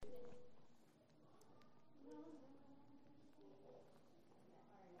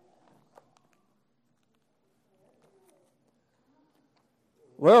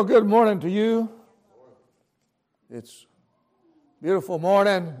Well, good morning to you. It's a beautiful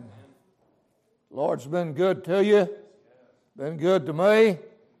morning. Lord's been good to you, been good to me.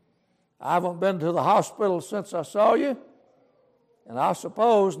 I haven't been to the hospital since I saw you, and I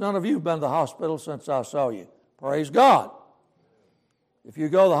suppose none of you have been to the hospital since I saw you. Praise God. If you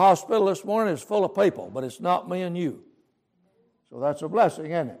go to the hospital this morning, it's full of people, but it's not me and you. So that's a blessing,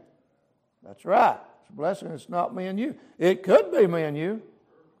 isn't it? That's right. It's a blessing. It's not me and you. It could be me and you.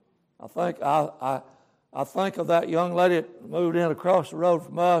 I think of that young lady that moved in across the road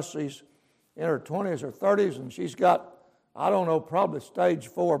from us. She's in her 20s or 30s, and she's got, I don't know, probably stage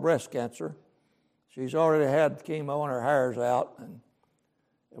 4 breast cancer. She's already had chemo and her hair's out, and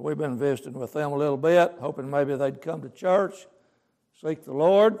we've been visiting with them a little bit, hoping maybe they'd come to church, seek the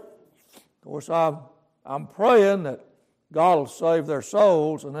Lord. Of course, I'm praying that God will save their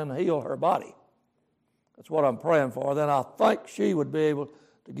souls and then heal her body. That's what I'm praying for. Then I think she would be able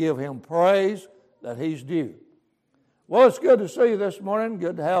to give Him praise that He's due. Well, it's good to see you this morning.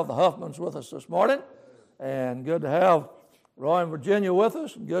 Good to have the Huffmans with us this morning. And good to have Roy and Virginia with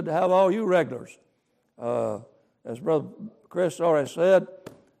us. And good to have all you regulars. As Brother Chris already said,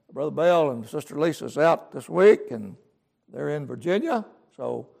 Brother Bell and Sister Lisa's out this week, and they're in Virginia.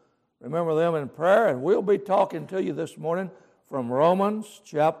 So remember them in prayer. And we'll be talking to you this morning from Romans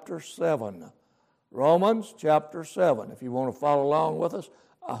chapter 7. Romans chapter 7. If you want to follow along with us,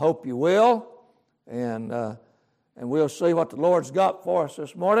 I hope you will. And we'll see what the Lord's got for us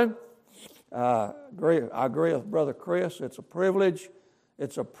this morning. I agree with Brother Chris. It's a privilege.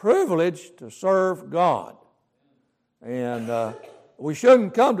 It's a privilege to serve God. And we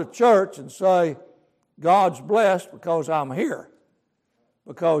shouldn't come to church and say, God's blessed because I'm here.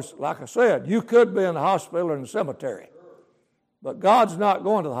 Because, like I said, you could be in the hospital or in the cemetery. But God's not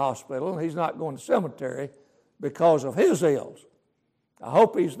going to the hospital, and He's not going to the cemetery because of His ills. I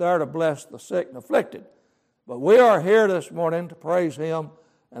hope He's there to bless the sick and afflicted. But we are here this morning to praise Him,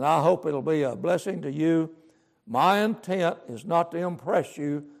 and I hope it'll be a blessing to you. My intent is not to impress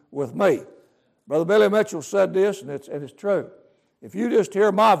you with me. Brother Billy Mitchell said this, and it's true. If you just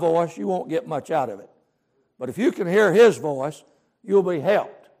hear my voice, you won't get much out of it. But if you can hear His voice, you'll be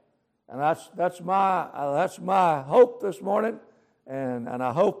helped. And that's my hope this morning, and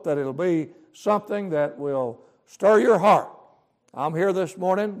I hope that it'll be something that will stir your heart. I'm here this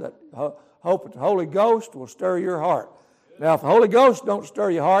morning that hope that the Holy Ghost will stir your heart. Now, if the Holy Ghost don't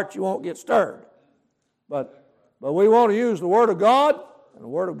stir your heart, you won't get stirred. But we want to use the Word of God, and the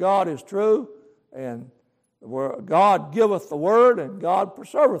Word of God is true, and God giveth the Word, and God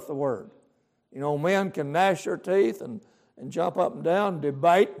preserveth the Word. You know, men can gnash their teeth and jump up and down and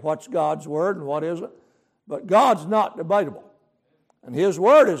debate what's God's Word and what isn't. But God's not debatable, and His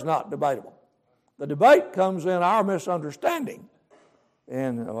Word is not debatable. The debate comes in our misunderstanding.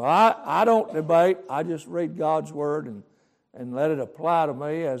 And I don't debate. I just read God's Word and let it apply to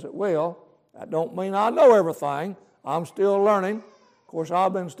me as it will. That don't mean I know everything. I'm still learning. Of course,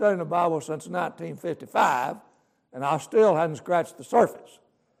 I've been studying the Bible since 1955, and I still hadn't scratched the surface.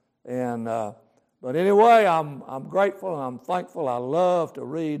 But anyway, I'm grateful and I'm thankful. I love to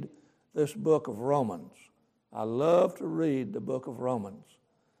read this book of Romans. I love to read the book of Romans,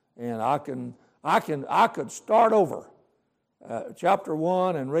 and I could start over. Chapter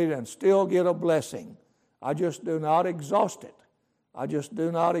 1 and read it and still get a blessing. I just do not exhaust it.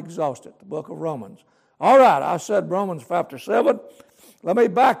 The book of Romans. All right, I said Romans chapter 7. Let me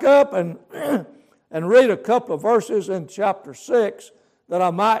back up and read a couple of verses in chapter 6 that I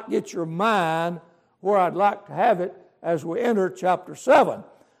might get your mind where I'd like to have it as we enter chapter 7.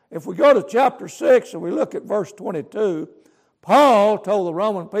 If we go to chapter 6 and we look at verse 22, Paul told the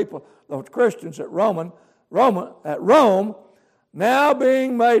Roman people, the Christians at Rome, now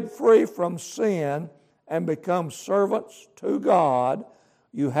being made free from sin and become servants to God,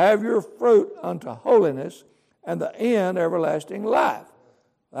 you have your fruit unto holiness and the end everlasting life.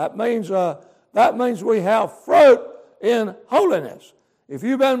 That means we have fruit in holiness. If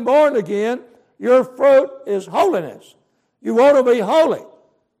you've been born again, your fruit is holiness. You want to be holy.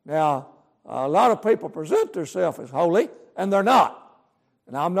 Now, a lot of people present themselves as holy, and they're not.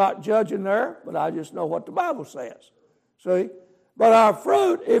 And I'm not judging there, but I just know what the Bible says. See? But our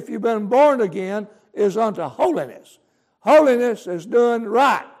fruit, if you've been born again, is unto holiness. Holiness is doing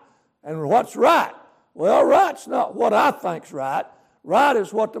right. And what's right? Well, right's not what I think's right. Right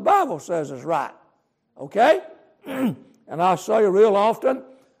is what the Bible says is right. Okay? And I say real often,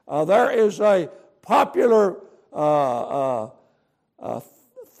 there is a popular thought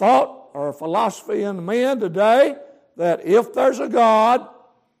or philosophy in men today that if there's a God,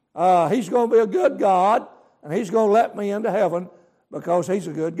 He's going to be a good God, and He's going to let me into heaven because He's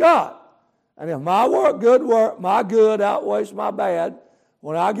a good God. And if my good outweighs my bad,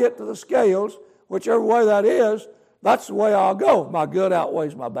 when I get to the scales, whichever way that is, that's the way I'll go. My good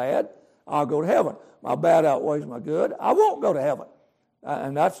outweighs my bad, I'll go to heaven. My bad outweighs my good, I won't go to heaven.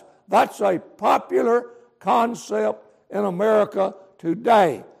 And that's a popular concept in America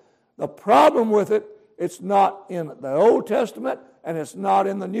today. The problem with it, it's not in the Old Testament and it's not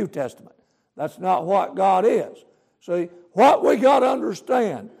in the New Testament. That's not what God is. See, what we got to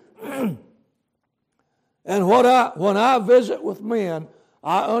understand, and when I visit with men,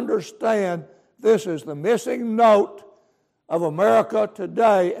 I understand this is the missing note of America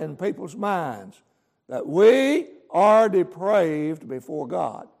today in people's minds, that we are depraved before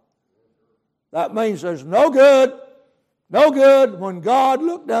God. That means there's no good. When God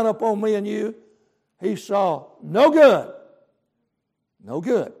looked down upon me and you, He saw no good. No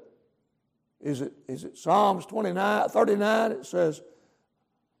good. Is it Psalms 39? It says,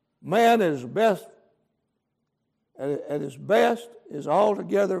 man at his best is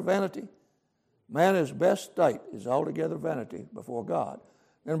altogether vanity. Man at his best state is altogether vanity before God.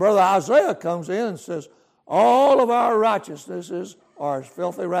 Then Brother Isaiah comes in and says, all of our righteousnesses are as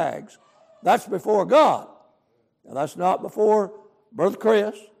filthy rags. That's before God. Now, that's not before Brother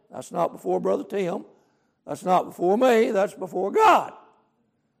Chris. That's not before Brother Tim. That's not before me. That's before God.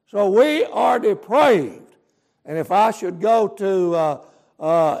 So we are depraved. And if I should go to,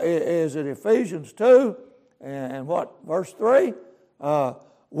 is it Ephesians 2 and what, verse 3?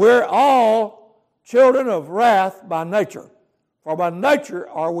 We're all children of wrath by nature. For by nature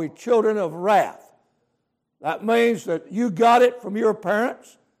are we children of wrath. That means that you got it from your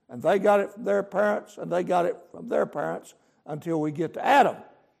parents, and they got it from their parents, and they got it from their parents until we get to Adam.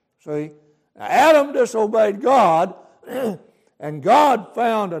 See, now Adam disobeyed God, and God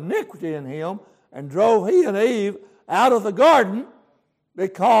found iniquity in him and drove he and Eve out of the garden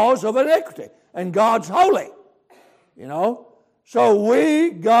because of iniquity. And God's holy, you know. So we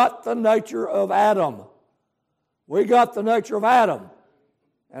got the nature of Adam. We got the nature of Adam.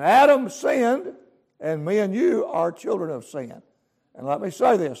 And Adam sinned, and me and you are children of sin. And let me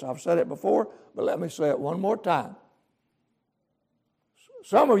say this. I've said it before, but let me say it one more time.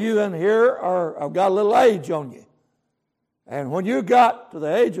 Some of you in here have got a little age on you. And when you got to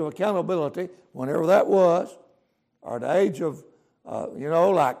the age of accountability, whenever that was, or the age of,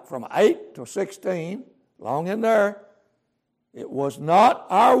 like from 8 to 16, long in there, it was not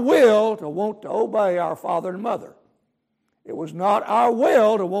our will to want to obey our father and mother. It was not our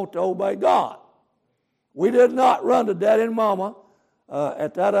will to want to obey God. We did not run to Daddy and Mama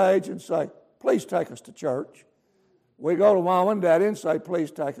at that age and say, please take us to church. We go to Mama and Daddy and say,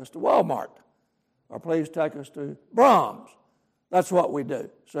 please take us to Walmart, or please take us to Brahms. That's what we do.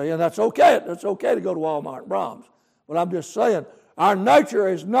 See, and that's okay. It's okay to go to Walmart and Brahms. But I'm just saying, our nature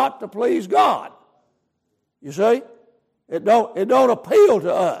is not to please God. You see? It don't appeal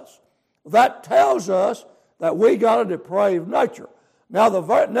to us. That tells us that we got a depraved nature. Now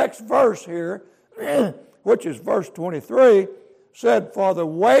the next verse here, which is verse 23, said, for the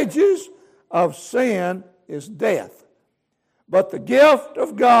wages of sin is death, but the gift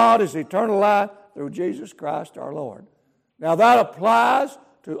of God is eternal life through Jesus Christ our Lord. Now that applies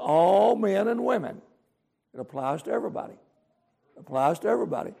to all men and women. It applies to everybody. It applies to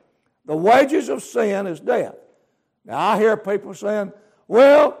everybody. The wages of sin is death. Now I hear people saying,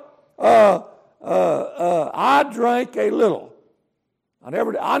 well, I drank a little. I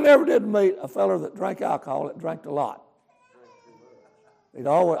never did meet a fellow that drank alcohol that drank a lot. He'd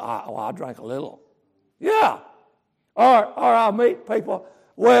always, I drank a little. Yeah. Or I meet people,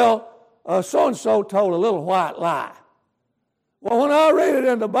 well, so-and-so told a little white lie. Well, when I read it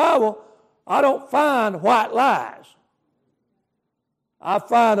in the Bible, I don't find white lies. I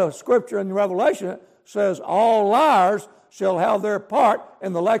find a scripture in Revelation that says all liars shall have their part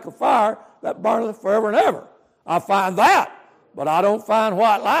in the lake of fire that burneth forever and ever. I find that, but I don't find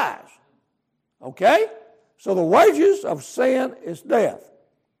white lies. Okay? So the wages of sin is death.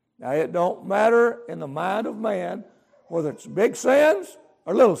 Now it don't matter in the mind of man whether it's big sins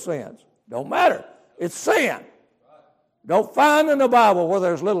or little sins. Don't matter. It's sin. Don't find in the Bible where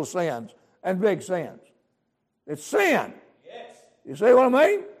there's little sins and big sins. It's sin. Yes. You see what I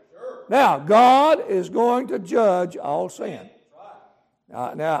mean? Sure. Now, God is going to judge all sin.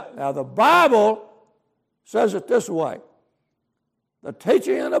 Right. Now, the Bible says it this way. The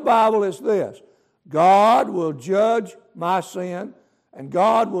teaching in the Bible is this. God will judge my sin, and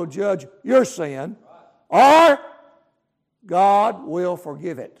God will judge your sin, or God will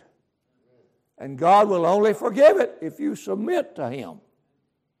forgive it. And God will only forgive it if you submit to Him.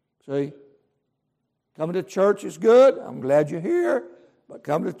 See? Coming to church is good. I'm glad you're here. But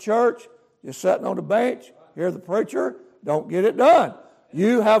coming to church, just sitting on the bench, hear the preacher, don't get it done.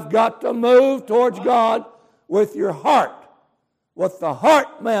 You have got to move towards God with your heart. With the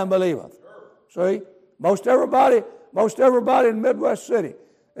heart man believeth. See? Most everybody in Midwest City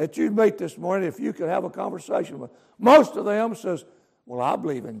that you meet this morning, if you could have a conversation with, most of them says, well, I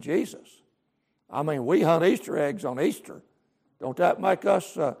believe in Jesus. I mean, we hunt Easter eggs on Easter. Don't that make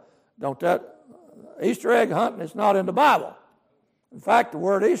us, Easter egg hunting is not in the Bible. In fact, the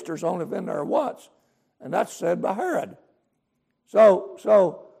word Easter's only been there once, and that's said by Herod.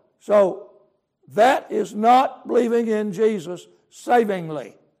 So that is not believing in Jesus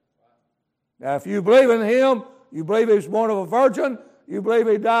savingly. Now, if you believe in Him, you believe He was born of a virgin, you believe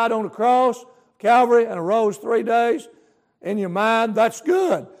He died on the cross, Calvary, and arose 3 days, in your mind, that's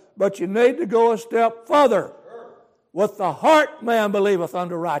good. But you need to go a step further. With the heart man believeth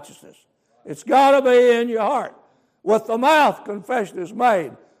unto righteousness. It's got to be in your heart. With the mouth confession is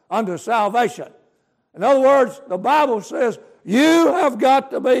made unto salvation. In other words, the Bible says you have got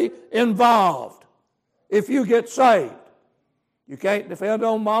to be involved if you get saved. You can't depend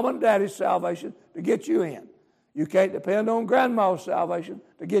on mom and daddy's salvation to get you in. You can't depend on grandma's salvation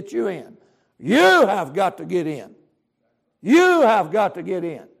to get you in. You have got to get in. You have got to get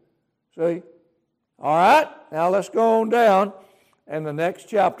in. See? All right, now let's go on down in the next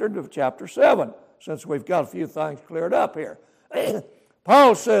chapter to chapter 7, since we've got a few things cleared up here.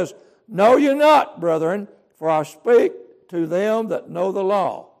 Paul says, know ye not, brethren, for I speak to them that know the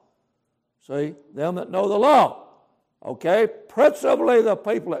law. See, them that know the law. Okay, principally the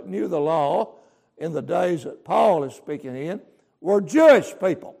people that knew the law in the days that Paul is speaking in were Jewish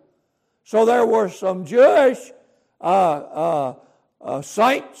people. So there were some Jewish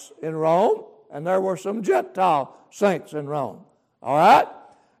saints in Rome, and there were some Gentile saints in Rome. All right?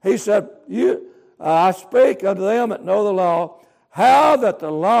 He said, I speak unto them that know the law, how that the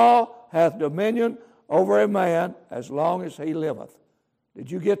law hath dominion over a man as long as he liveth.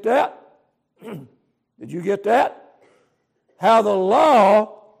 Did you get that? Did you get that? How the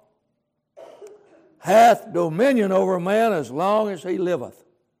law hath dominion over a man as long as he liveth.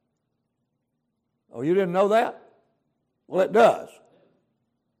 Oh, you didn't know that? Well, it does.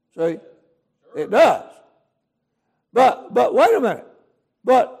 See? It does. But wait a minute.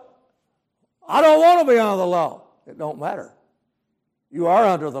 But I don't want to be under the law. It don't matter. You are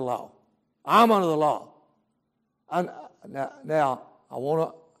under the law. I'm under the law. Now I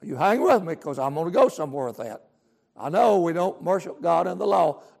want to, you hang with me because I'm going to go somewhere with that. I know we don't worship God in the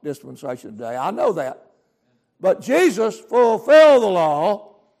law dispensation today. I know that. But Jesus fulfilled the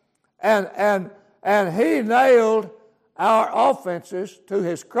law, and He nailed our offenses to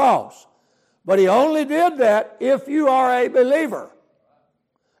His cross. But He only did that if you are a believer.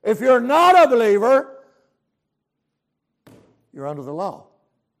 If you're not a believer, you're under the law.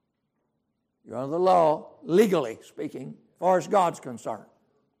 You're under the law, legally speaking, as far as God's concerned.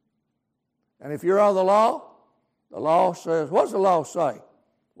 And if you're under the law says, what does the law say?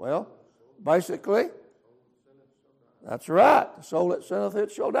 Well, basically, that's right. The soul that sinneth,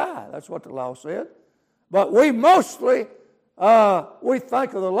 it shall die. That's what the law said. But we mostly, we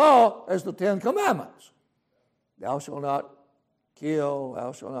think of the law as the 10 Commandments. Thou shalt not kill,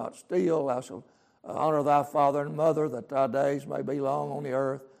 thou shalt not steal, thou shalt honor thy father and mother, that thy days may be long on the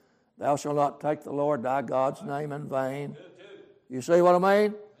earth. Thou shalt not take the Lord thy God's name in vain. You see what I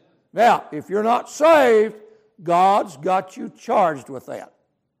mean? Now, if you're not saved, God's got you charged with that.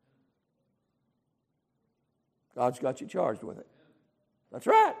 God's got you charged with it. That's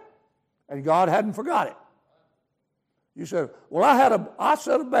right. And God hadn't forgot it. You said, well, I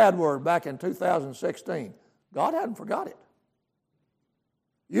said a bad word back in 2016. God hadn't forgot it.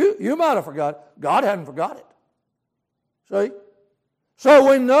 You might have forgot it. God hadn't forgot it. See?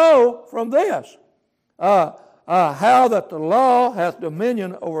 So we know from this how that the law hath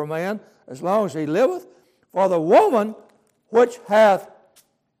dominion over man as long as he liveth. For the woman which hath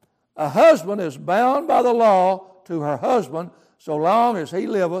a husband is bound by the law to her husband so long as he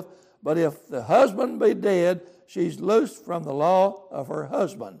liveth. But if the husband be dead, she's loosed from the law of her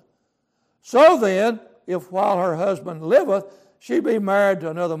husband. So then, if while her husband liveth, she be married to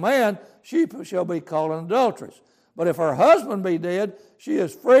another man, she shall be called an adulteress. But if her husband be dead, she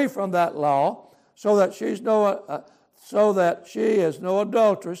is free from that law, so that she is no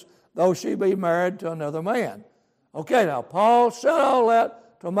adulteress, though she be married to another man. Okay, now Paul said all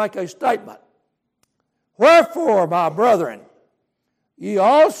that to make a statement. Wherefore, my brethren, ye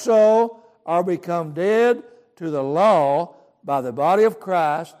also are become dead to the law by the body of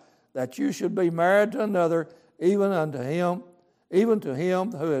Christ, that you should be married to another, even to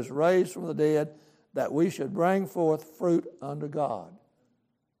him who is raised from the dead, that we should bring forth fruit unto God.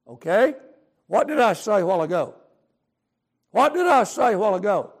 Okay? What did I say a while ago? What did I say a while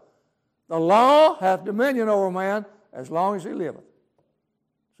ago? The law hath dominion over man as long as he liveth.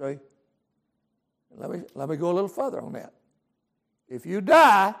 See? Let me go a little further on that. If you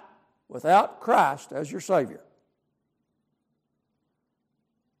die without Christ as your Savior,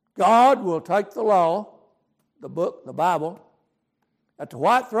 God will take the law, the book, the Bible, at the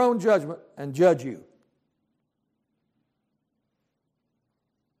white throne judgment and judge you.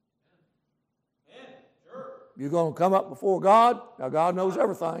 You're going to come up before God. Now, God knows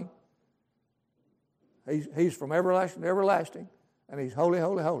everything. He's from everlasting to everlasting, and He's holy,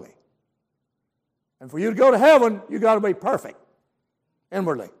 holy, holy. And for you to go to heaven, you've got to be perfect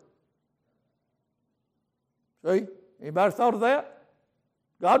inwardly. See? Anybody thought of that?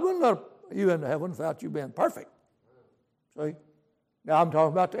 God wouldn't let you into heaven without you being perfect. See? Now, I'm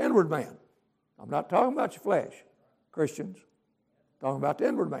talking about the inward man. I'm not talking about your flesh, Christians. I'm talking about the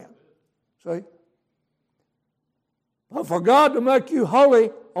inward man. See? But for God to make you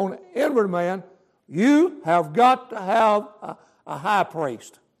holy on the inward man, you have got to have a high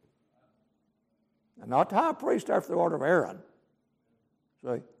priest. And not the high priest after the order of Aaron,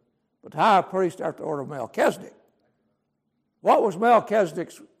 see, but the high priest after the order of Melchizedek. What was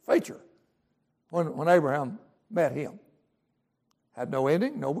Melchizedek's feature when Abraham met him? Had no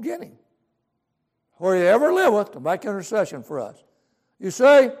ending, no beginning. Where he ever liveth to make intercession for us. You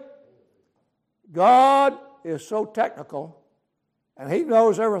see, God is so technical, and He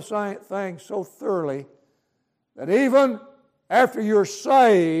knows everything so thoroughly that even after you're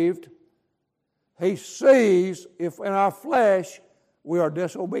saved, He sees if in our flesh we are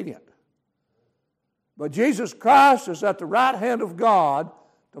disobedient. But Jesus Christ is at the right hand of God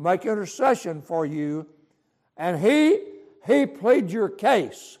to make intercession for you, and He pleads your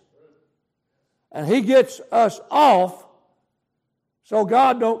case. And He gets us off so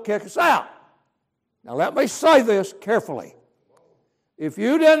God don't kick us out. Now let me say this carefully. If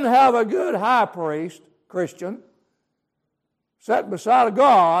you didn't have a good high priest, Christian, sitting beside of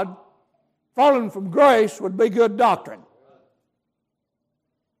God, falling from grace would be good doctrine.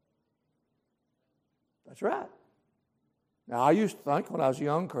 That's right. Now, I used to think when I was a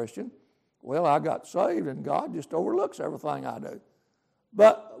young Christian, well, I got saved and God just overlooks everything I do.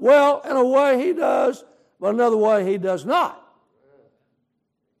 But, well, in a way He does, but another way He does not.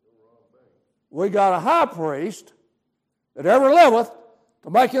 We got a high priest that ever liveth to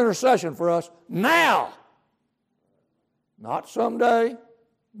make intercession for us now. Not someday,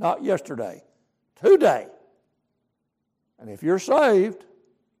 not yesterday, today. And if you're saved,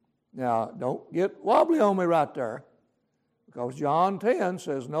 now don't get wobbly on me right there, because John 10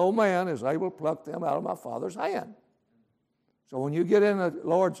 says no man is able to pluck them out of my Father's hand. So when you get in the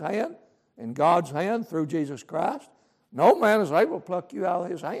Lord's hand, in God's hand through Jesus Christ, no man is able to pluck you out of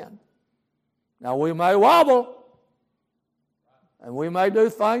His hand. Now we may wobble, and we may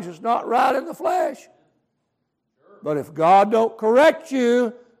do things that's not right in the flesh. But if God don't correct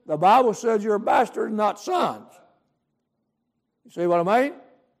you, the Bible says you're a bastard and not sons. You see what I mean?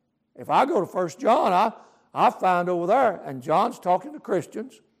 If I go to 1 John, I find over there, and John's talking to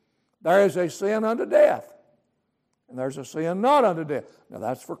Christians, there is a sin unto death, and there's a sin not unto death. Now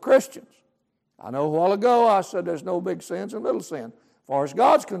that's for Christians. I know a while ago I said there's no big sins and little sin. As far as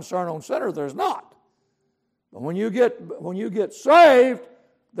God's concerned on sinners, there's not. But when you get saved,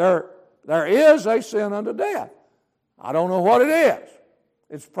 there is a sin unto death. I don't know what it is.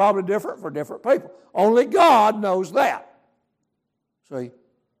 It's probably different for different people. Only God knows that. See?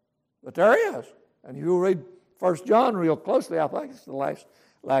 But there is. And if you read 1 John real closely, I think it's the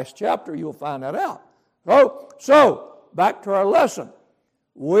last chapter, you'll find that out. So back to our lesson.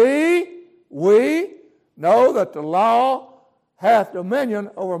 We know that the law hath dominion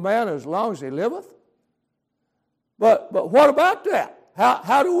over man as long as he liveth. But what about that?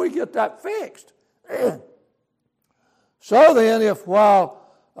 How do we get that fixed? So then, if while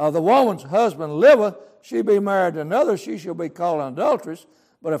the woman's husband liveth, she be married to another, she shall be called an adulteress.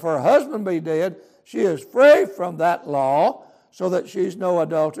 But if her husband be dead, she is free from that law, so that she's no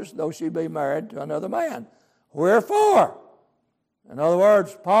adulteress, though she be married to another man. Wherefore? In other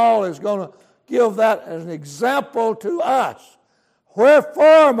words, Paul is going to give that as an example to us.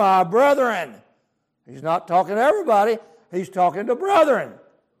 Wherefore, my brethren? He's not talking to everybody. He's talking to brethren.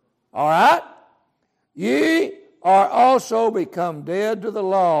 All right? Ye are also become dead to the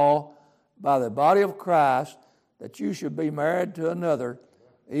law by the body of Christ, that you should be married to another,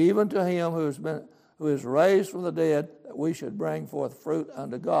 even to him who is raised from the dead, that we should bring forth fruit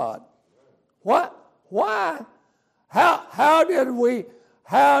unto God. What? Why? How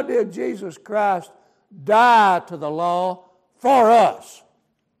did Jesus Christ die to the law for us.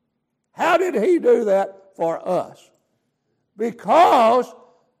 How did He do that for us? Because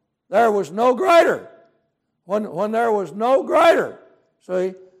there was no greater. When there was no greater,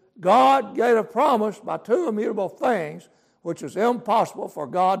 see, God gave a promise by two immutable things, which is impossible for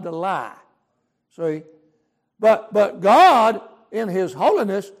God to lie. See, but God, in His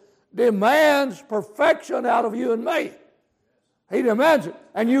holiness, demands perfection out of you and me. He demands it,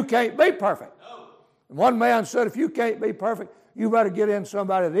 and you can't be perfect. And one man said, if you can't be perfect, you better get in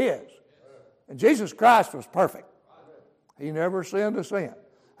somebody that is. And Jesus Christ was perfect. He never sinned a sin.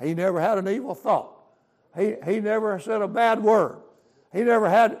 He never had an evil thought. He never said a bad word. He never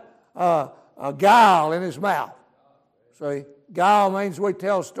had a guile in His mouth. See, guile means we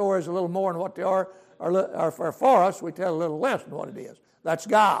tell stories a little more than what they are, or for us, we tell a little less than what it is. That's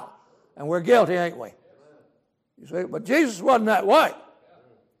guile. And we're guilty, ain't we? You see, but Jesus wasn't that way.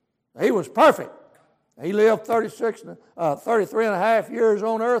 He was perfect. He lived 33 and a half years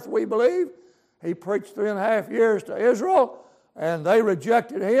on earth, we believe. He preached 3.5 years to Israel, and they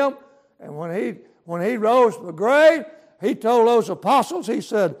rejected Him. And when he rose from the grave, He told those apostles, He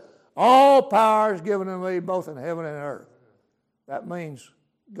said, all power is given to me both in heaven and earth. That means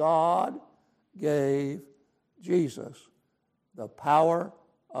God gave Jesus the power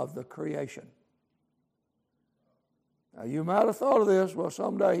of the creation. Now, you might have thought of this, well,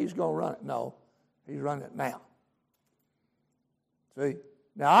 someday He's going to run it. No, He's running it now. See,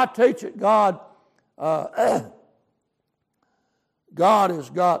 now I teach it, God has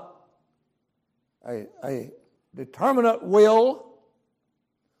got a determinate will.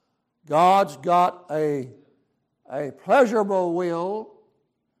 God's got a pleasurable will.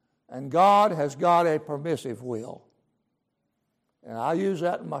 And God has got a permissive will. And I use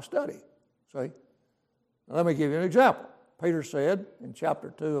that in my study. See? Now, let me give you an example. Peter said in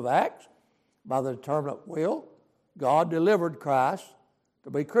chapter 2 of Acts, by the determinate will, God delivered Christ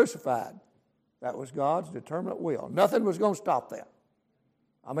to be crucified. That was God's determinate will. Nothing was going to stop that.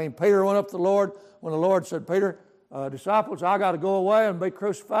 I mean, Peter went up to the Lord when the Lord said, Peter, disciples, I got to go away and be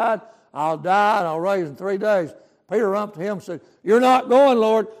crucified. I'll die and I'll raise in 3 days. Peter ran up to Him and said, you're not going,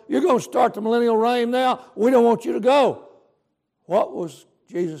 Lord. You're going to start the millennial reign now. We don't want you to go. What was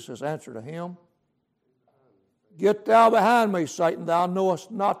Jesus' answer to him? Get thou behind me, Satan. Thou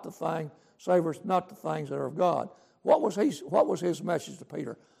knowest not the thing, savorest not the things that are of God. What was his message to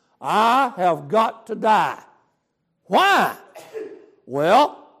Peter? I have got to die. Why?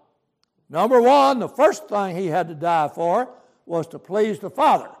 Well, number one, the first thing he had to die for was to please the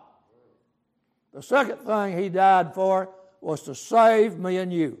Father. The second thing he died for was to save me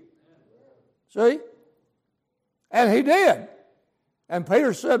and you. See? And he did. And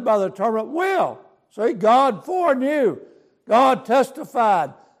Peter said by the determinate will. See, God foreknew. God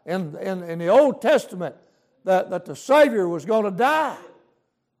testified in the Old Testament that the Savior was going to die.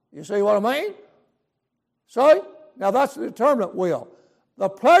 You see what I mean? See? Now that's the determinate will. The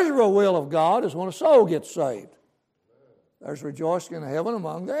pleasurable will of God is when a soul gets saved. There's rejoicing in heaven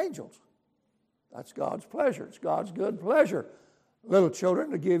among the angels. That's God's pleasure. It's God's good pleasure. Little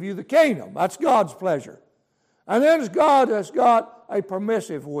children, to give you the kingdom. That's God's pleasure. And then God has got a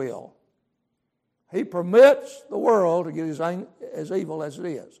permissive will. He permits the world to get as evil as it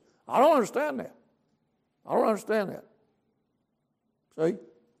is. I don't understand that. I don't understand that. See?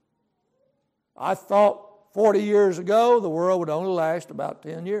 I thought 40 years ago the world would only last about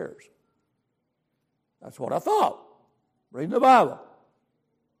 10 years. That's what I thought, reading the Bible.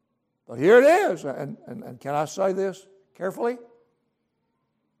 But here it is, and can I say this carefully?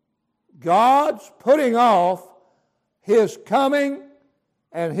 God's putting off His coming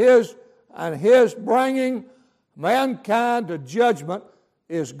and His bringing mankind to judgment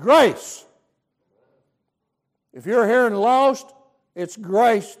is grace. If you're here and lost, it's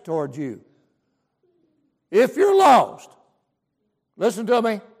grace towards you. If you're lost, listen to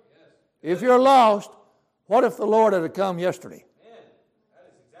me. If you're lost, what if the Lord had come yesterday?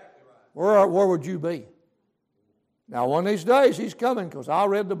 Where would you be? Now, one of these days, He's coming because I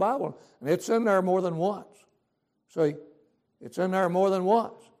read the Bible, and it's in there more than once. See, it's in there more than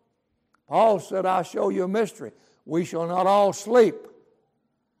once. Paul said, I show you a mystery. We shall not all sleep,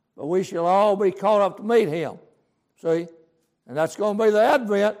 but we shall all be caught up to meet Him. See? And that's going to be the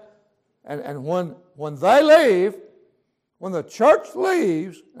advent. And when they leave, when the church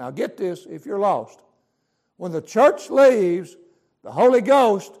leaves, now get this if you're lost. When the church leaves, the Holy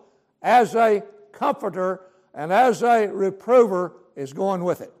Ghost, as a comforter and as a reprover, is going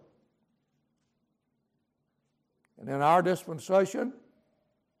with it. And in our dispensation,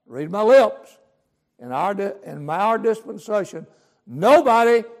 read my lips, in our dispensation,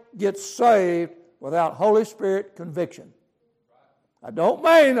 nobody gets saved without Holy Spirit conviction. I don't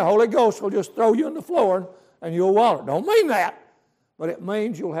mean the Holy Ghost will just throw you on the floor and you'll wallow. Don't mean that. But it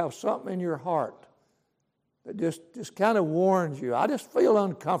means you'll have something in your heart that just kind of warns you. I just feel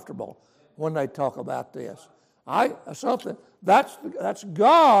uncomfortable when they talk about this. That's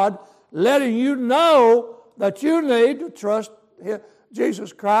God letting you know that you need to trust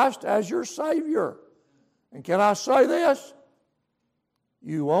Jesus Christ as your Savior. And can I say this?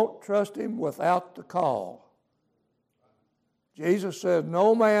 You won't trust Him without the call. Jesus said,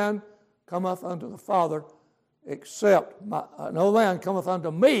 no man cometh unto the Father no man cometh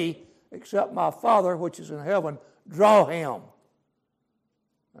unto me except my Father which is in heaven draw him.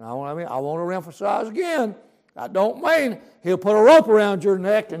 And I want to emphasize again, I don't mean He'll put a rope around your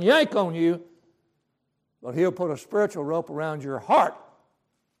neck and yank on you, but He'll put a spiritual rope around your heart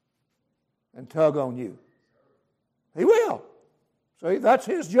and tug on you. He will. See, that's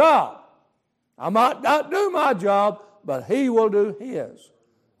His job. I might not do my job, but He will do His.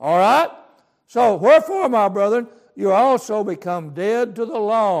 All right? So, wherefore, my brethren, you also become dead to the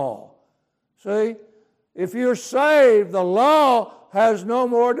law. See, if you're saved, the law has no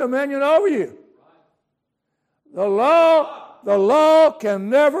more dominion over you. The law can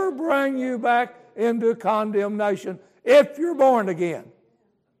never bring you back into condemnation if you're born again.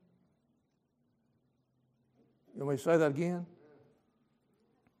 You want me to say that again?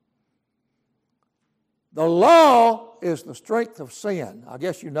 The law is the strength of sin. I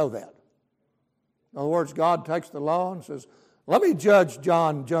guess you know that. In other words, God takes the law and says, let me judge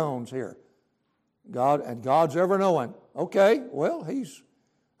John Jones here. God's ever knowing. Okay, well, he's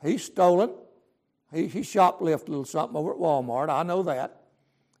stolen. He shoplifted a little something over at Walmart. I know that.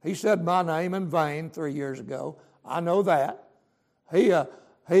 He said my name in vain 3 years ago. I know that. He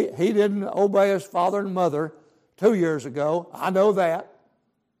didn't obey his father and mother 2 years ago. I know that.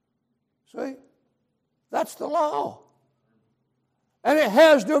 See? That's the law. And it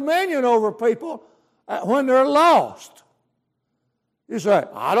has dominion over people when they're lost. You say,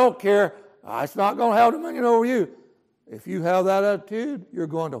 I don't care. It's not going to have dominion over you. If you have that attitude, you're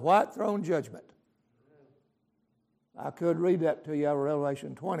going to white throne judgment. I could read that to you out of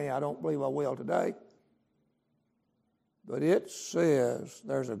Revelation 20. I don't believe I will today. But it says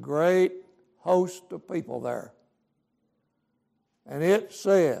there's a great host of people there. And it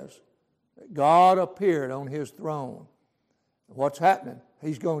says that God appeared on His throne. What's happening?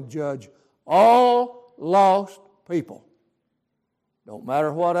 He's going to judge all lost people. Don't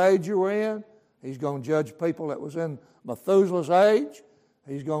matter what age you were in. He's going to judge people that was in Methuselah's age.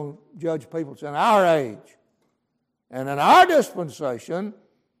 He's going to judge people that's in our age. And in our dispensation,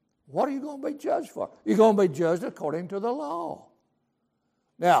 what are you going to be judged for? You're going to be judged according to the law.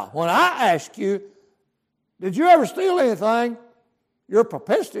 Now, when I ask you, did you ever steal anything? Your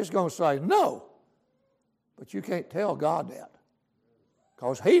propensity is going to say no. But you can't tell God that.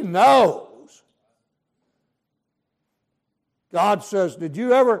 Because He knows. God says, did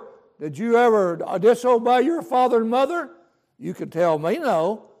you ever disobey your father and mother? You could tell me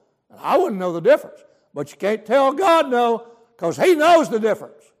no, and I wouldn't know the difference. But you can't tell God no, because He knows the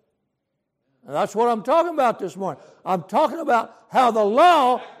difference. And that's what I'm talking about this morning. I'm talking about how the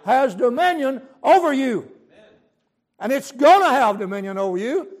law has dominion over you. And it's going to have dominion over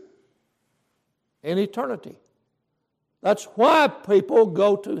you in eternity. That's why people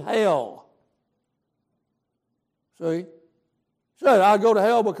go to hell. See? Say, I go to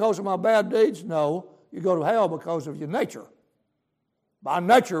hell because of my bad deeds? No, you go to hell because of your nature. By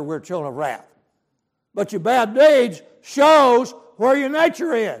nature, we're children of wrath. But your bad deeds shows where your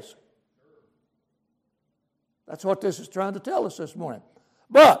nature is. That's what this is trying to tell us this morning.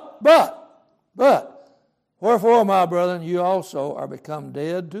 But, wherefore, my brethren, you also are become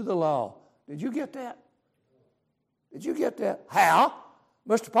dead to the law. Did you get that? Did you get that? How?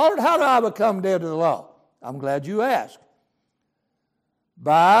 Mr. Pollard, how do I become dead to the law? I'm glad you asked.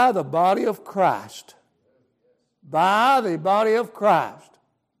 By the body of Christ. By the body of Christ.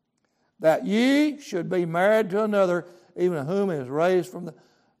 That ye should be married to another, even whom is raised from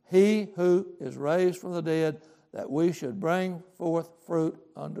he who is raised from the dead, that we should bring forth fruit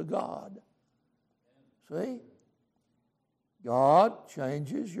unto God. See? God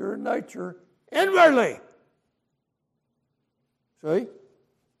changes your nature inwardly. See?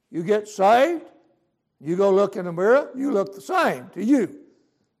 You get saved, you go look in the mirror, you look the same to you,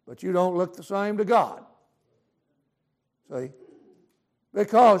 but you don't look the same to God. See?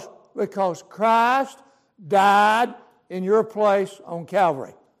 Because Christ died in your place on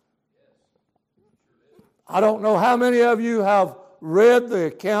Calvary. I don't know how many of you have read the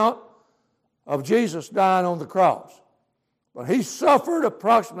account of Jesus dying on the cross, but He suffered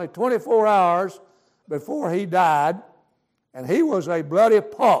approximately 24 hours before he died, and he was a bloody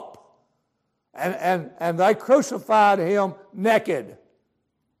pulp. And they crucified him naked.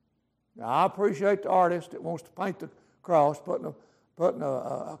 Now, I appreciate the artist that wants to paint the cross, putting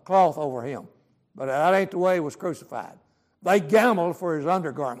a cloth over him. But that ain't the way he was crucified. They gambled for his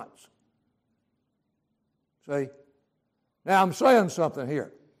undergarments. See? Now, I'm saying something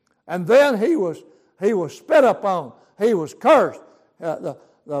here. And then he was spit upon. He was cursed.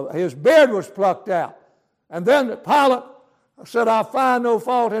 His beard was plucked out. And then Pilate said, I find no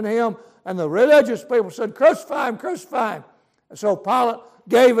fault in him. And the religious people said, crucify him, crucify him. And so Pilate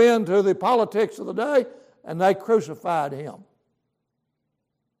gave in to the politics of the day, and they crucified him.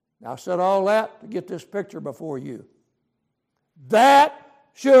 Now, I said all that to get this picture before you. That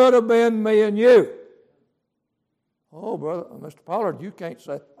should have been me and you. Oh, brother, Mr. Pollard, you can't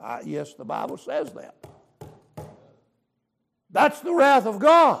say, yes, the Bible says that. That's the wrath of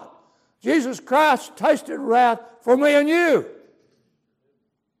God. Jesus Christ tasted wrath for me and you.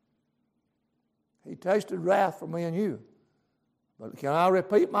 He tasted wrath for me and you. But can I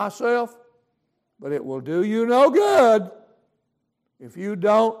repeat myself? But it will do you no good if you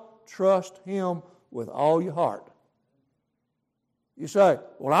don't trust Him with all your heart. You say,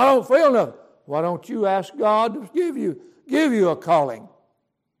 well, I don't feel nothing. Why don't you ask God to give you a calling?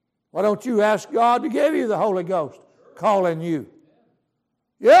 Why don't you ask God to give you the Holy Ghost calling you?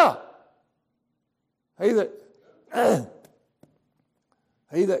 Yeah. He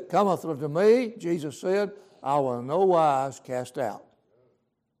that cometh unto me, Jesus said, I will in no wise cast out.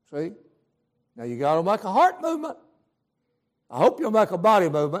 See? Now you got to make a heart movement. I hope you'll make a body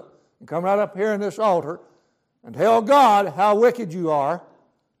movement and come right up here in this altar and tell God how wicked you are.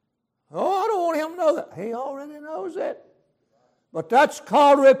 Oh, I don't want him to know that. He already knows it. But that's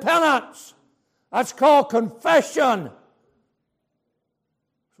called repentance. That's called confession.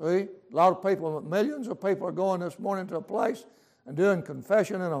 See? A lot of people, millions of people are going this morning to a place and doing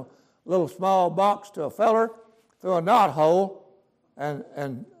confession in a little small box to a feller through a knothole, and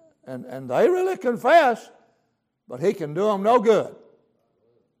they really confess, but he can do them no good.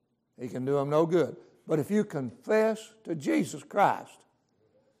 He can do them no good. But if you confess to Jesus Christ,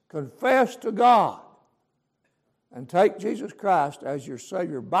 confess to God, and take Jesus Christ as your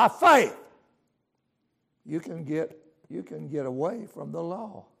Savior by faith, you can get away from the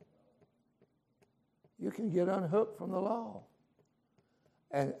law. You can get unhooked from the law.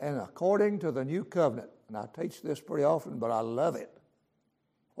 And according to the new covenant, and I teach this pretty often, but I love it.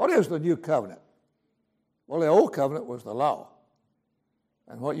 What is the new covenant? Well, the old covenant was the law.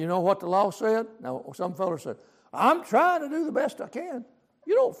 And you know what the law said? Now, some fellows said, I'm trying to do the best I can.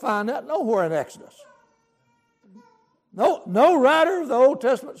 You don't find that nowhere in Exodus. No writer of the Old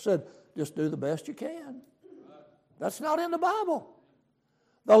Testament said, just do the best you can. That's not in the Bible.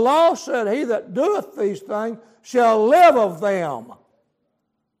 The law said, he that doeth these things shall live of them.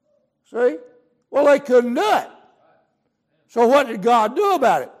 See? Well, they couldn't do it. So what did God do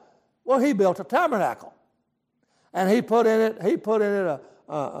about it? Well, he built a tabernacle. And he put in it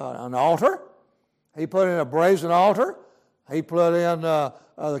an altar. He put in a brazen altar. He put in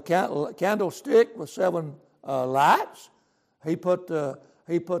the candlestick with 7 lights. He put the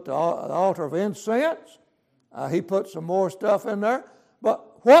altar of incense. He put some more stuff in there.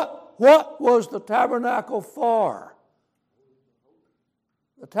 But what was the tabernacle for?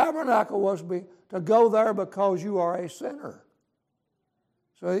 The tabernacle was to go there because you are a sinner.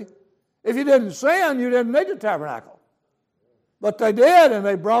 See? If you didn't sin, you didn't need the tabernacle. But they did, and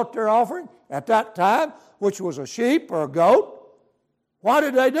they brought their offering at that time, which was a sheep or a goat. Why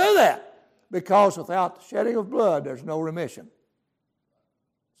did they do that? Because without the shedding of blood, there's no remission.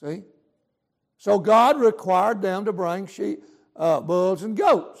 See? So God required them to bring sheep, bulls and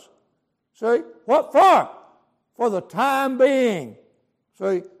goats. See? What for? For the time being.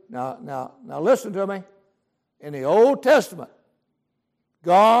 See? Now listen to me. In the Old Testament,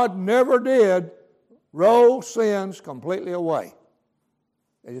 God never did roll sins completely away.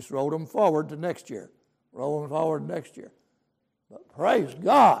 They just rolled them forward to next year. Roll them forward to next year. But praise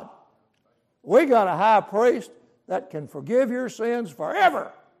God, we got a high priest that can forgive your sins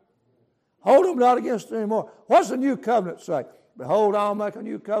forever. Hold them not against it anymore. What's the new covenant say? Behold, I'll make a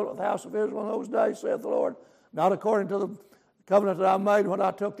new covenant with the house of Israel in those days, saith the Lord. Not according to the covenant that I made when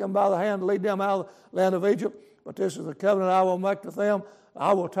I took them by the hand to lead them out of the land of Egypt. But this is the covenant I will make with them.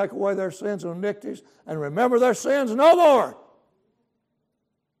 I will take away their sins and iniquities and remember their sins no more.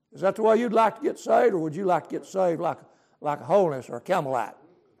 Is that the way you'd like to get saved, or would you like to get saved like a holiness or a Camelite?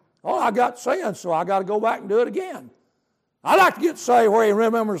 Oh, I got sins, so I got to go back and do it again. I like to get saved where he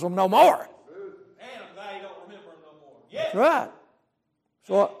remembers them no more. And I'm glad he don't remember them no more. Yes. That's right.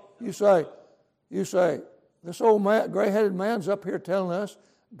 So you say, You say, this old man, gray-headed man's up here telling us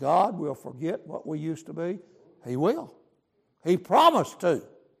God will forget what we used to be. He will. He promised to.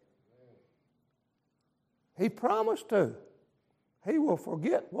 He promised to. He will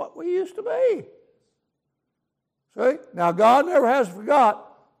forget what we used to be. See? Now, God never has forgot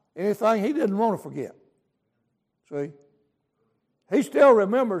anything He didn't want to forget. See? He still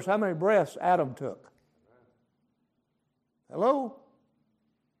remembers how many breaths Adam took. Hello?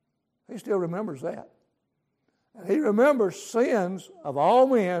 He still remembers that. And He remembers sins of all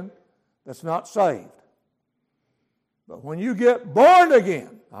men that's not saved. But when you get born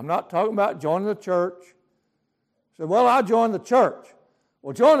again, I'm not talking about joining the church. Say, well, I joined the church.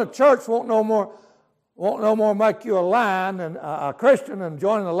 Well, joining the church won't no more make you a lion than a Christian, and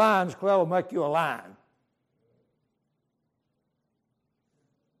joining the Lions Club will make you a lion.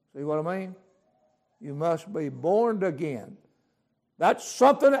 See what I mean? You must be born again. That's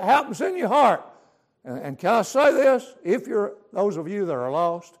something that happens in your heart. And can I say this? If you're those of you that are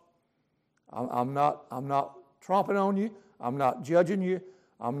lost, I'm not tromping on you. I'm not judging you.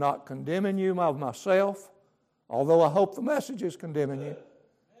 I'm not condemning you of myself, although I hope the message is condemning you.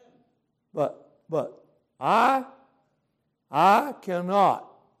 But I cannot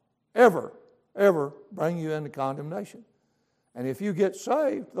ever bring you into condemnation. And if you get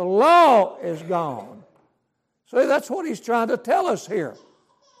saved, the law is gone. See, that's what He's trying to tell us here.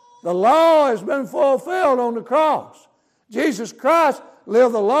 The law has been fulfilled on the cross. Jesus Christ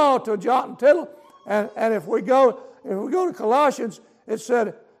lived the law to a jot and tittle. And if we go to Colossians, it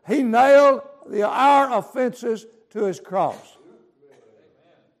said He nailed our offenses to His cross.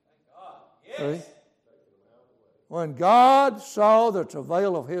 See? When God saw the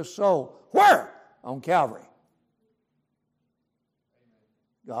travail of His soul, where? On Calvary.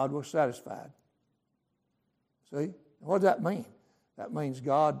 God was satisfied. See? What does that mean? That means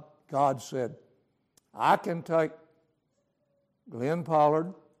God said, I can take Glenn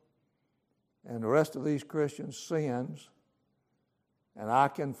Pollard and the rest of these Christians' sins, and I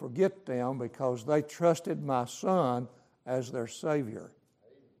can forget them because they trusted my Son as their Savior.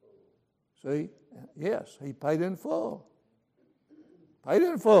 See? Yes, He paid in full. Paid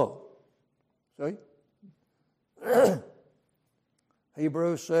in full. See?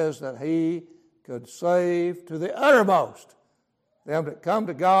 Hebrews says that He could save to the uttermost them that come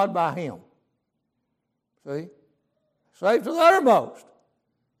to God by Him. See? Saved to the uttermost.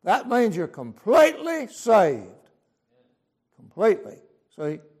 That means you're completely saved. Completely.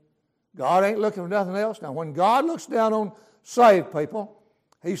 See? God ain't looking for nothing else. Now, when God looks down on saved people,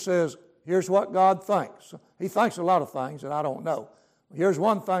 He says, here's what God thinks. He thinks a lot of things that I don't know. Here's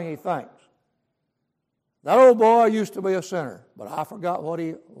one thing He thinks. That old boy used to be a sinner, but I forgot what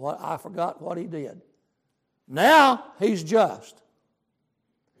he did. Now he's just.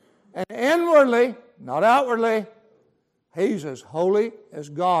 And inwardly, not outwardly, he's as holy as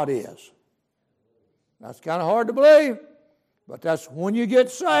God is. That's kind of hard to believe, but that's when you get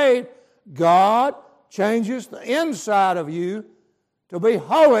saved, God changes the inside of you to be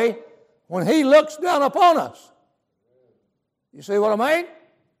holy when He looks down upon us. You see what I mean?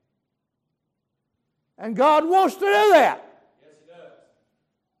 And God wants to do that. Yes, He does.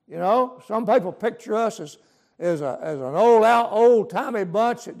 You know, some people picture us as an old-timey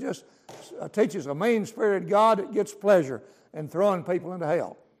bunch that just teaches a mean-spirited God that gets pleasure in throwing people into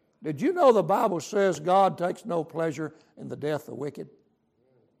hell. Did you know the Bible says God takes no pleasure in the death of the wicked?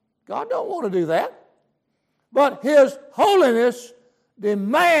 God don't want to do that. But His holiness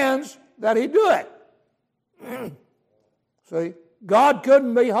demands that He do it. See, God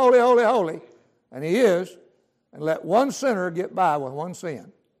couldn't be holy, holy, holy, and He is, and let one sinner get by with one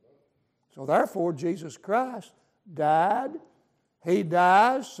sin. So therefore, Jesus Christ died. He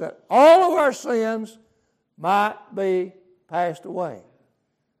dies that all of our sins might be passed away.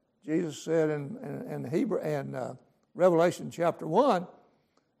 Jesus said in Revelation chapter 1,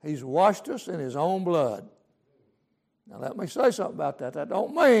 He's washed us in His own blood. Now let me say something about that. That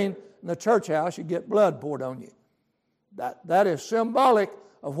don't mean in the church house you get blood poured on you. That is symbolic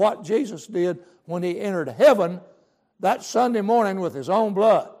of what Jesus did when He entered heaven that Sunday morning with His own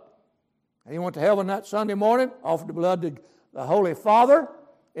blood. He went to heaven that Sunday morning, offered the blood to the Holy Father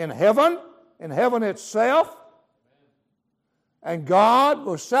in heaven itself, and God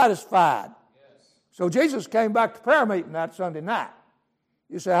was satisfied. Yes. So Jesus came back to prayer meeting that Sunday night.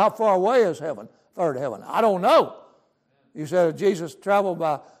 You say, how far away is heaven? Third heaven. I don't know. You said, Jesus traveled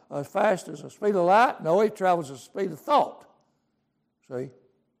by as fast as the speed of light? No, He travels at the speed of thought. See?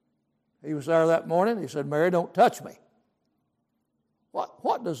 He was there that morning. He said, Mary, don't touch me.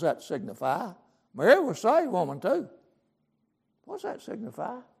 What does that signify? Mary was a saved woman too. What does that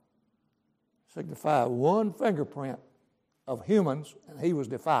signify? signified one fingerprint of humans, and he was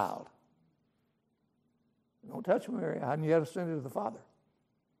defiled. Don't touch me, Mary. I hadn't yet ascended to the Father.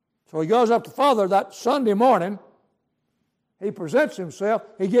 So he goes up to the Father that Sunday morning. He presents himself.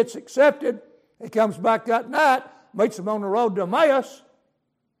 He gets accepted. He comes back that night, meets him on the road to Emmaus.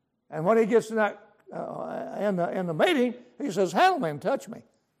 And when he gets in that in the meeting, he says, "Handle me and touch me.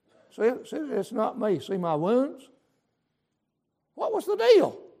 See, it's not me. See my wounds?" What was the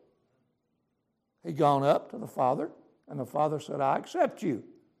deal? He'd gone up to the Father, and the Father said, "I accept you."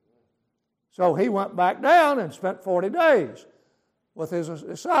 So he went back down and spent 40 days with his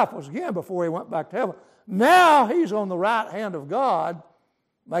disciples again before he went back to heaven. Now he's on the right hand of God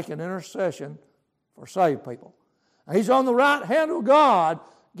making intercession for saved people. And he's on the right hand of God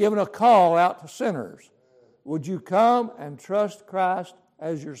giving a call out to sinners. Would you come and trust Christ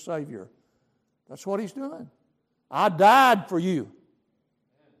as your Savior? That's what he's doing. I died for you.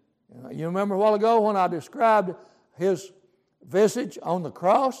 You remember a while ago when I described his visage on the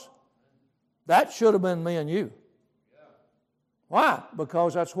cross? That should have been me and you. Why?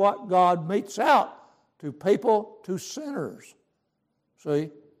 Because that's what God metes out to people, to sinners.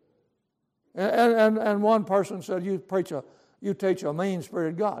 See? And one person said, you teach a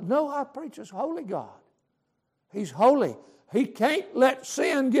mean-spirited God. No, I preach a holy God. He's holy. He can't let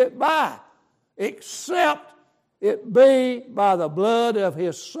sin get by except it be by the blood of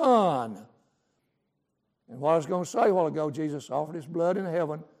His Son. And what I was going to say a while ago, Jesus offered His blood in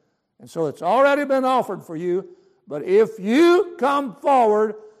heaven. And so it's already been offered for you. But if you come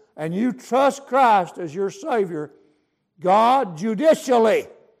forward and you trust Christ as your Savior, God judicially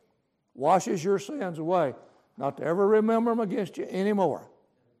washes your sins away, not to ever remember them against you anymore.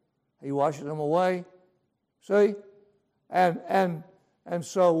 He washes them away. See? And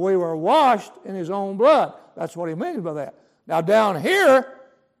so we were washed in His own blood. That's what He means by that. Now down here,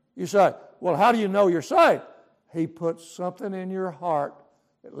 you say, well, how do you know you're saved? He puts something in your heart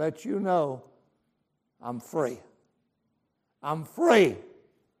that lets you know, I'm free. I'm free.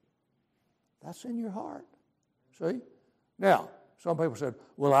 That's in your heart. See? Now, some people said,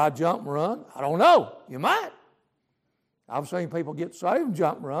 will I jump and run? I don't know. You might. I've seen people get saved and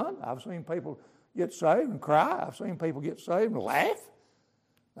jump and run. I've seen people get saved and cry. I've seen people get saved and laugh.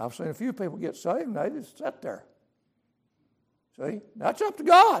 I've seen a few people get saved and they just sit there. See? That's up to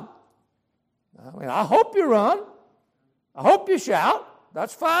God. I mean, I hope you run. I hope you shout.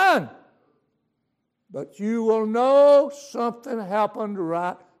 That's fine. But you will know something happened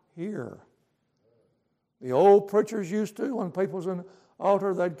right here. The old preachers used to, when people was in the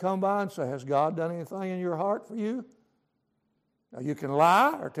altar, they'd come by and say, has God done anything in your heart for you? Now you can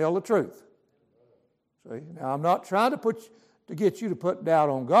lie or tell the truth. See? Now I'm not trying to get you to put doubt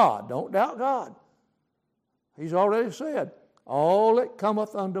on God. Don't doubt God. He's already said, all that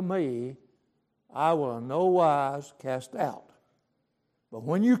cometh unto me, I will in no wise cast out. But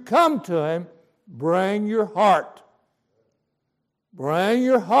when you come to Him, bring your heart. Bring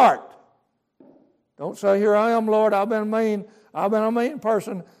your heart. Don't say, here I am, Lord, I've been a mean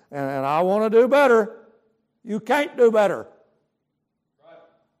person, and I want to do better. You can't do better.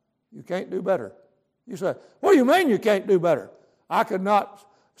 You can't do better. You say, what do you mean you can't do better? I could not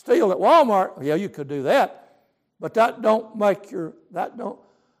steal at Walmart. Yeah, you could do that. But that don't make your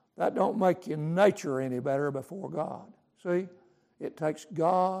nature any better before God. See? It takes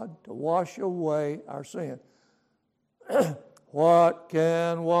God to wash away our sin. What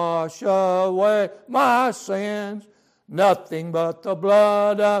can wash away my sins? Nothing but the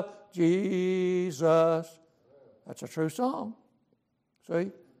blood of Jesus. That's a true song.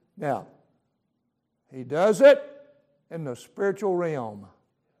 See? Now, He does it in the spiritual realm.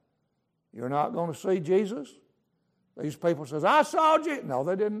 You're not going to see Jesus. These people says, I saw Jesus. No,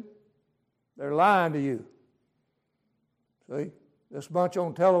 they didn't. They're lying to you. See? This bunch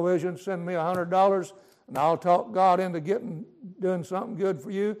on television send me $100 and I'll talk God into doing something good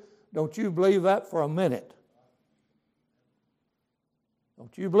for you. Don't you believe that for a minute.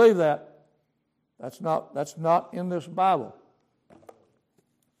 Don't you believe that. That's not in this Bible.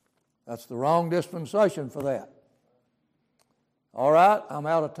 That's the wrong dispensation for that. All right, I'm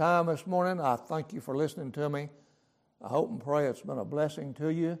out of time this morning. I thank you for listening to me. I hope and pray it's been a blessing to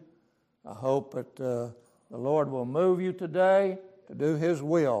you. I hope that the Lord will move you today to do His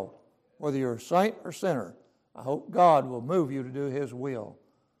will. Whether you're a saint or sinner, I hope God will move you to do His will.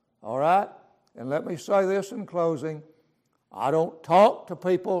 All right? And let me say this in closing. I don't talk to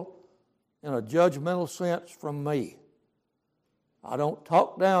people in a judgmental sense from me. I don't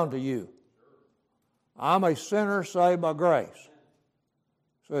talk down to you. I'm a sinner saved by grace.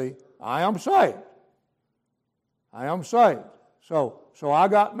 See, I am saved. I am saved. So I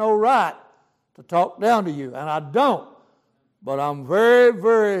got no right to talk down to you, and I don't. But I'm very,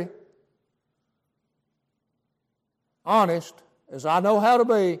 very honest, as I know how to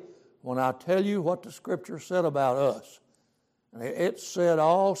be, when I tell you what the Scripture said about us. And it said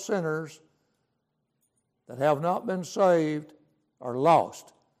all sinners that have not been saved are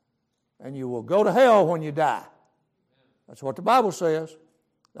lost. And you will go to hell when you die. That's what the Bible says.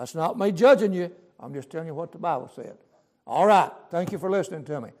 That's not me judging you. I'm just telling you what the Bible said. All right. Thank you for listening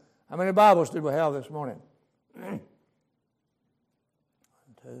to me. How many Bibles did we have this morning? 1,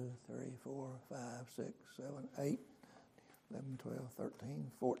 2, 3, 4, 5, 6, 7, 8, 11, 12,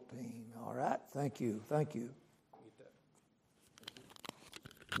 13, 14. All right. Thank you. Thank you.